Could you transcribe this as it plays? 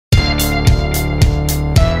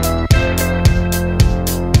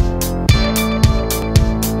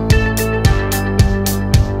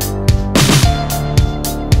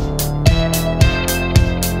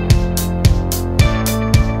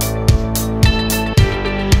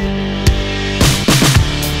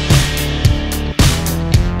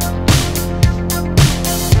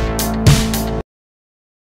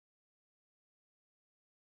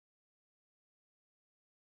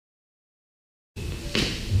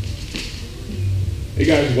Hey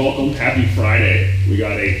guys, welcome. Happy Friday. We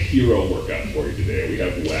got a hero workout for you today. We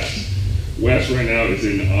have Wes. Wes right now is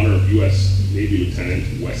in honor of U.S. Navy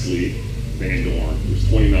Lieutenant Wesley Van Dorn, who's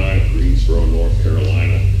 29 of Greensboro, North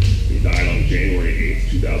Carolina. He died on January 8th,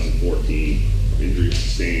 2014, of injuries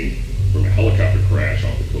sustained from a helicopter crash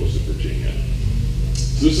off the coast of Virginia.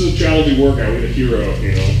 So this is a challenging workout with a hero,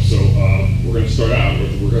 so we're going to start out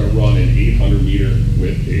with, we're going to run an 800 meter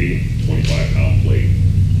with a 25-pound plate.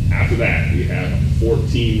 After that, we have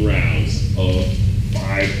 14 rounds of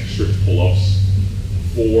 5 strict pull-ups,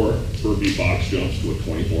 4 burpee box jumps to a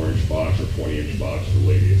 24-inch box or 20-inch box for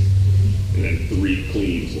ladies, and then 3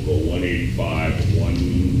 cleans. We'll go 185,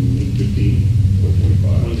 115,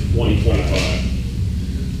 125,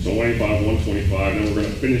 125. So 185, 125, then we're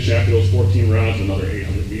going to finish after those 14 rounds another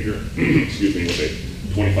 800 meter, excuse me, with a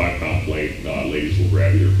 25-pound plate. Ladies will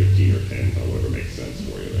grab either 15 or 10, whatever makes sense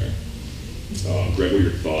for you there. Greg, what are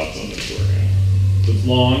your thoughts on this workout? So it's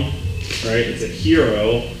long, right? It's a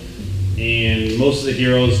hero, and most of the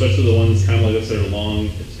heroes, especially the ones kind of like this that are long,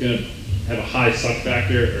 it's going to have a high suck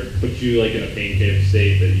factor or put you like in a pain cave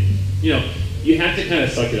state that you have to kind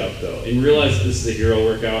of suck it up though, and realize that this is a hero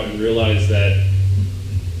workout, and realize that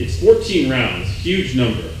it's 14 rounds, huge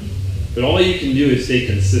number, but all you can do is stay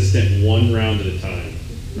consistent 1 round at a time,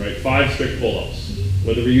 right? 5 strict pull-ups.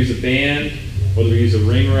 Whether we use a band, whether we use a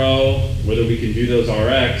ring row, whether we can do those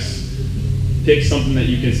RX, pick something that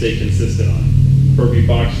you can stay consistent on. Burpee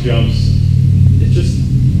box jumps, it's just,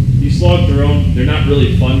 you slog through them. They're not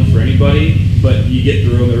really fun for anybody, but you get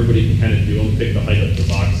through them, everybody can kind of do them, pick the height of the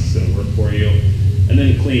box that's gonna work for you. And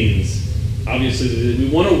then cleans. Obviously, we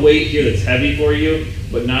want a weight here that's heavy for you,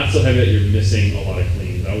 but not so heavy that you're missing a lot of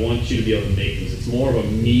cleans. I want you to be able to make these. It's more of a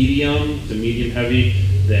medium to medium heavy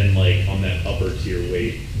than like on that upper tier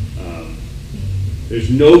weight. There's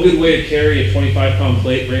no good way to carry a 25-pound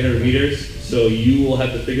plate for 800 meters, so you will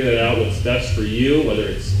have to figure that out, what's best for you, whether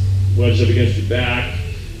it's wedged up against your back,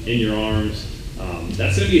 in your arms.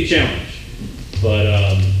 That's going to be a challenge, but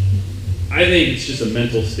I think it's just a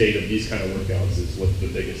mental state of these kind of workouts is what the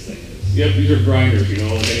biggest thing is. Yep, these are grinders,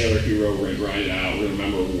 like any other hero, we're going to grind it out. We're going to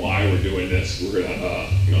remember why we're doing this. We're going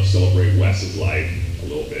to, celebrate Wes's life a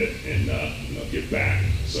little bit and, give back.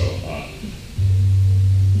 So,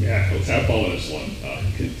 yeah, let's have fun with this one.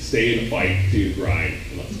 Stay in the fight, continue to grind,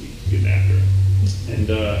 and let's keep getting after it.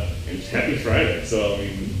 And happy Friday. So, I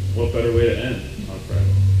mean, what better way to end on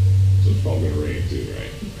Friday? So it's probably going to rain too,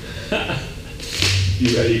 right?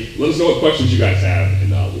 You ready? Let us know what questions you guys have,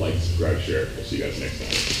 and like, subscribe, share. We'll see you guys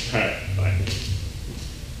next time. All right, bye.